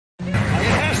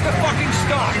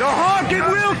The honking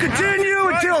will continue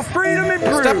until freedom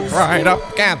improves. Step right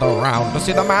up, gather round to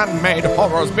see the man-made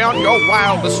horrors beyond your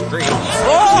wildest dreams.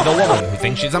 See the woman who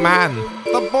thinks she's a man,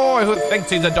 the boy who thinks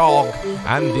he's a dog,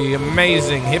 and the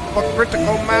amazing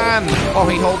hypocritical man. Oh,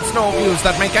 he holds no views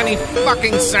that make any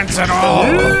fucking sense at all.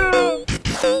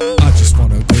 I just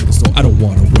wanna go to the store, I don't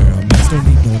wanna wear a mask. Don't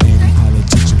need no any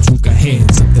politicians who got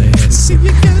hands up their ass. See,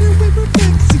 you gotta wear a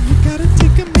mask, see, you gotta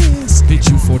take a mask. Bitch,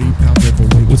 you 40 pounds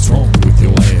overweight, what's wrong with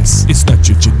your ass? It's not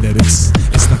your genetics,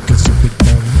 it's not cause you're big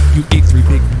bone. You ate 3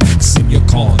 Big Macs in your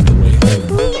car on the way home.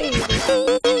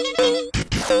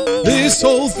 This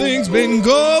whole thing's been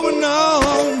going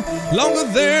on longer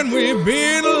than we've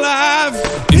been alive.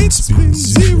 It's been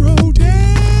 0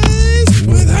 days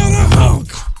without a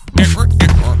honk.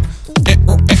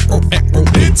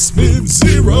 It's been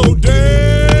 0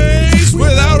 days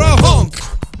without a honk.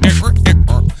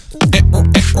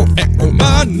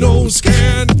 My nose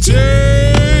can't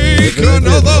take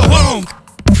another honk.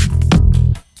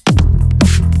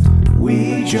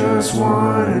 We just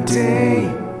want a day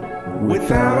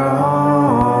without a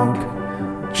honk.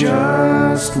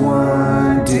 Just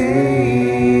one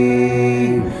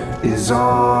day is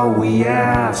all we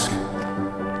ask.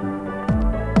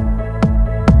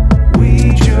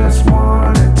 We just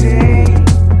want a day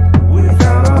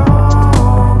without a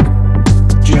honk.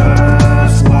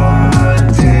 Just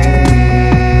one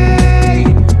day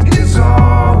is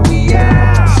all we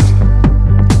ask.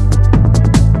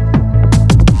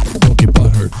 Don't get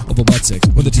butthurt over butt sex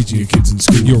when they're teaching your kids in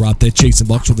school. You're out there chasing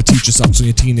bucks while the teacher sucks on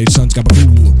your teenage son's got a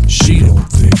cool. She don't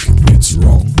think it's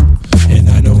wrong, and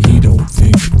I know he don't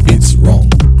think it's wrong.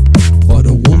 But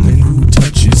a woman who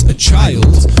touches a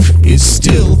child is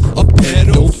still a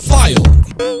pedophile.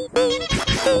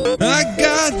 I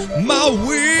got my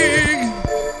wig,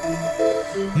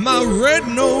 my red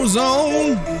nose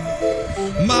on,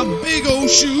 my big old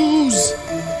shoes,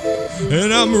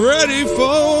 and I'm ready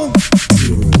for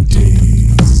 0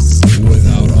 days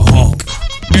without a honk.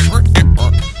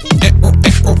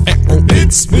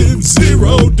 It's been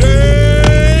 0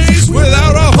 days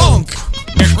without a honk.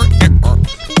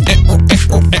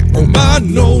 My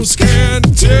nose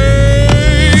can't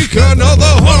take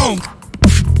another honk.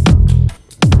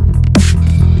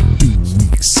 2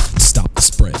 weeks to stop the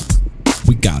spread.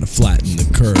 We gotta flatten the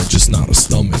curve, just not our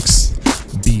stomachs.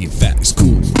 Being fat is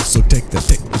cool, so take a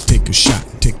shot,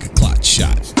 take a clot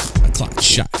shot, take a clot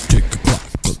shot, take a clot.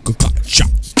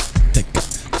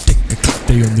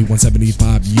 They only want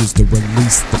 75 years to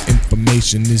release the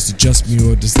information. Is it just me,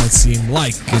 or does that seem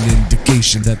like an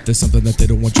indication that there's something that they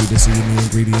don't want you to see in the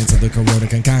ingredients of the corona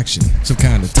concoction? Some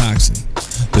kind of toxin.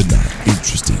 They're not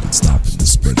interested in stopping the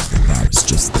spread of the virus,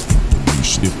 just the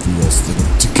information. If we all stood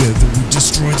up together, we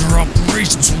destroy their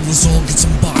operations. So let's all get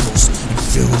some bottles and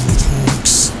fill them with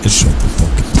honks and shove the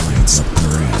fucking plants up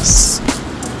their ass.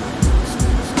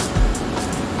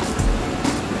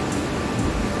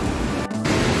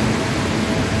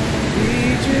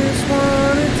 Just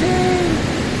want a day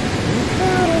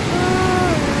without a honk.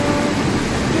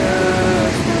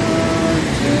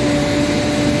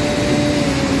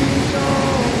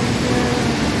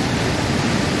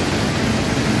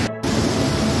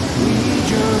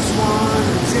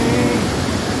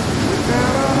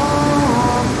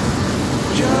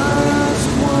 Just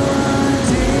one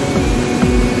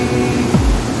day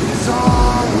is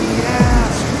all we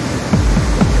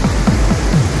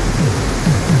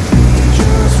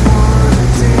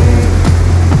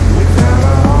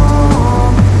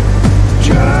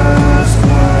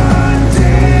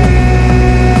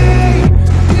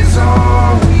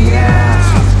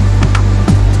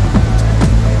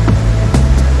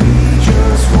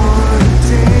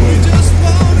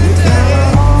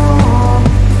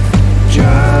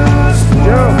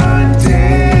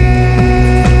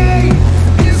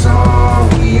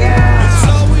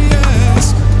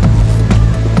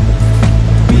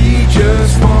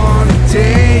just want a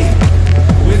day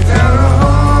without a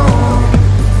honk.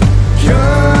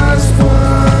 Just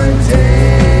one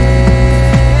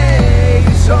day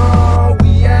is all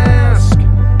we ask.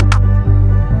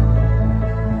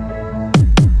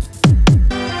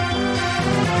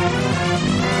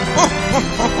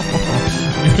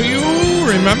 Do you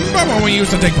remember when we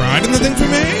used to take pride in the things we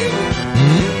made?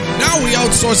 Now we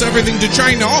outsource everything to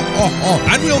China.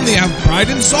 And we only have pride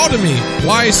in sodomy.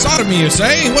 Why sodomy, you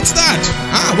say? What's that?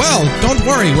 Ah, well, don't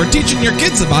worry. We're teaching your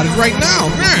kids about it right now.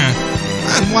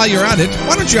 And while you're at it,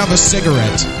 why don't you have a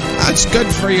cigarette? That's good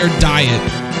for your diet.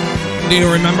 Do you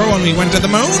remember when we went to the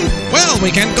moon? Well,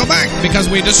 we can't go back because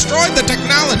we destroyed the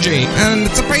technology, and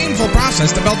it's a painful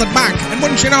process to build it back. And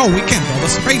wouldn't you know, we can't build a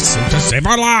spacesuit to save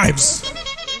our lives.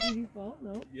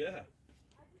 No. Yeah.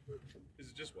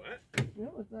 Just what?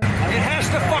 It has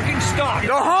to fucking stop.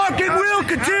 The honking will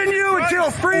continue until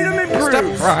freedom improves.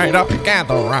 Step right up,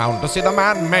 gather round to see the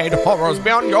man-made horrors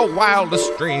beyond your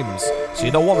wildest dreams. See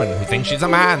the woman who thinks she's a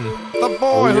man, the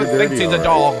boy who thinks he's a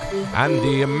dog, and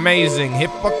the amazing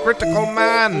hypocritical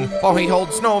man, for he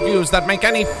holds no views that make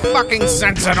any fucking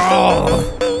sense at all.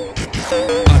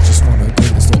 I just wanna go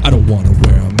to the store, I don't wanna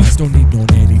wear a mask. Don't need no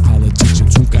nanny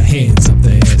politicians who got hands up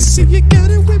their ass. See, you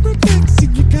gotta wear a mask, see,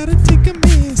 you gotta take a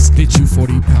mask. Bitch, you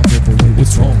 40 pounds overweight,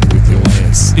 what's wrong with your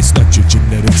ass? It's not your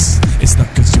genetics, it's not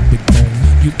cause you're big bone.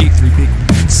 You ate 3 Big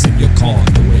Macs in your car on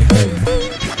the way home.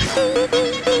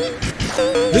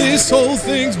 This whole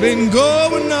thing's been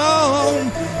going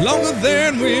on longer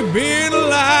than we've been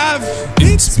alive.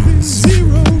 It's been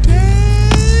 0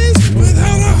 days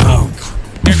without a honk.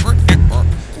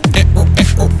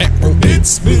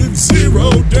 It's been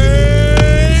 0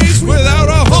 days without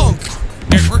a honk.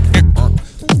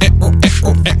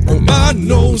 My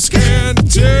nose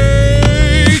can't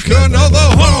take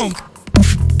another honk.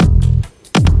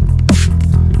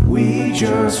 We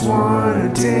just want a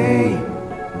day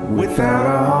without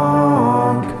a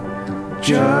honk.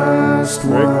 Just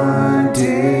one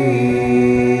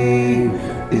day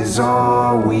is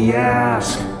all we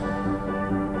ask.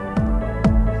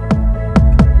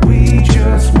 We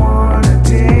just want a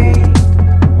day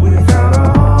without a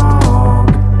honk.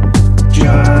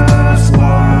 Just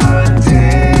one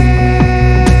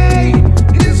day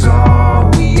is all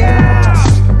we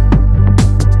ask.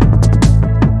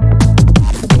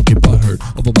 Don't get butthurt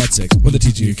over butt sex when they're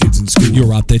teaching your kids in school.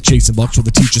 You're out there chasing bucks while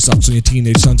the teacher sucks on your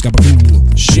teenage son's got a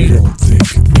boo. She don't think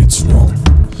it's wrong,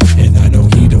 and I know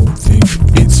he don't think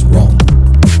it's wrong.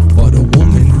 But a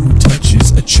woman who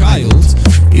touches a child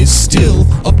is still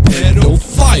a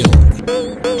pedophile.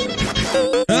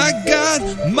 I got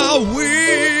my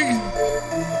wig,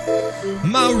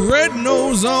 my red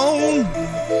nose on,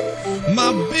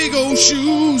 my big old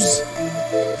shoes,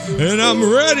 and I'm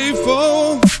ready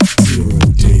for 0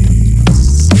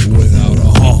 days without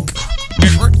a honk.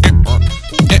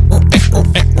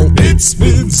 It's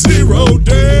been 0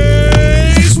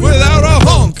 days without a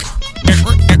honk.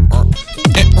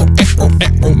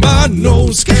 My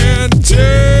nose can't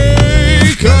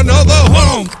take another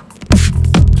honk.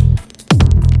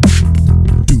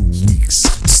 2 weeks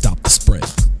to stop the spread.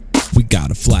 We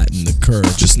gotta flatten the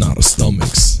curve, just not our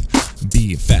stomachs.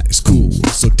 Being fat is cool,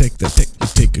 so take a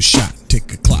shot,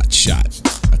 take a clot shot,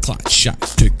 take a clot shot,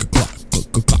 take a clot.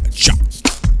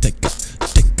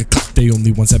 They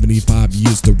only want 75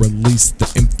 years to release the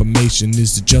information.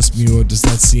 Is it just me, or does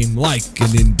that seem like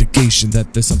an indication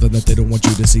that there's something that they don't want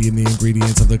you to see in the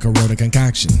ingredients of the corona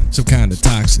concoction? Some kind of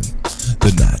toxin.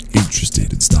 They're not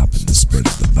interested in stopping the spread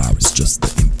of the virus, just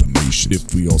the information.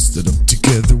 If we all stood up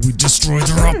together, we destroy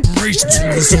their operations.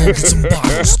 Let's all get some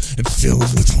bottles and fill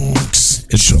them with honks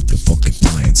and shove the fucking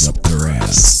plants up their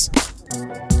ass.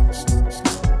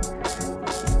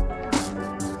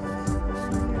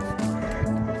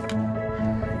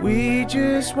 We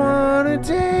just want a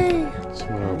day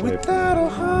without a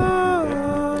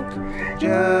honk.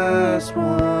 Just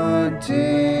one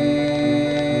day's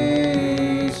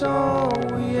all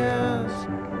we ask.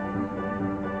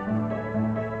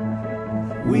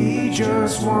 We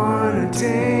just want a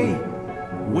day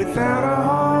without a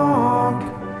honk.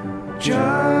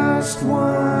 Just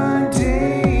one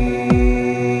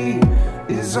day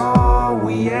is all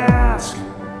we ask.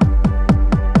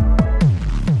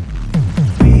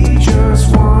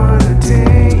 Just want a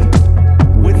day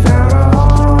without a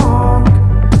honk.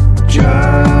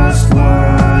 Just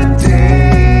one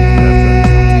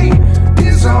day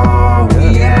is all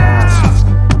we ask. We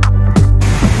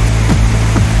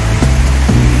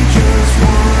just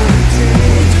want a day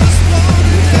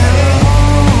without a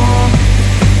honk.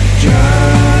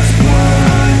 Just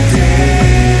one day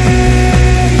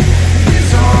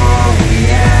is all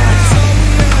we ask.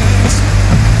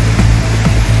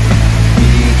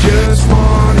 Just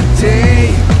want a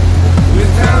day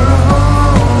without a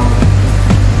honk.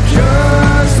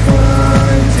 Just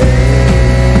one day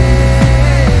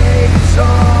is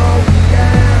all we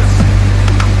ask.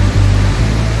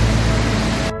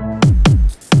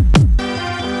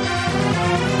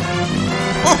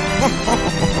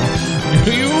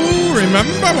 Do you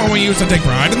remember when we used to take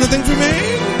pride in the things we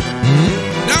made?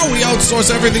 Now we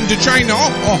outsource everything to China.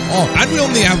 And we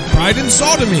only have pride in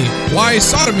sodomy. Why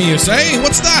sodomy, you say?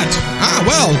 What's that? Ah,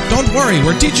 well, don't worry.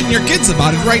 We're teaching your kids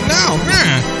about it right now.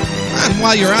 And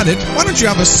while you're at it, why don't you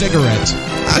have a cigarette?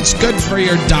 That's good for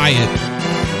your diet.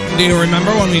 do you remember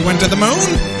when we went to the moon?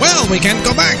 Well, we can't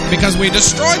go back because we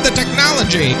destroyed the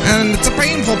technology, and it's a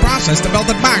painful process to build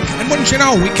it back. And wouldn't you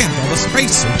know, we can't build a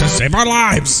spacesuit to save our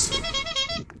lives.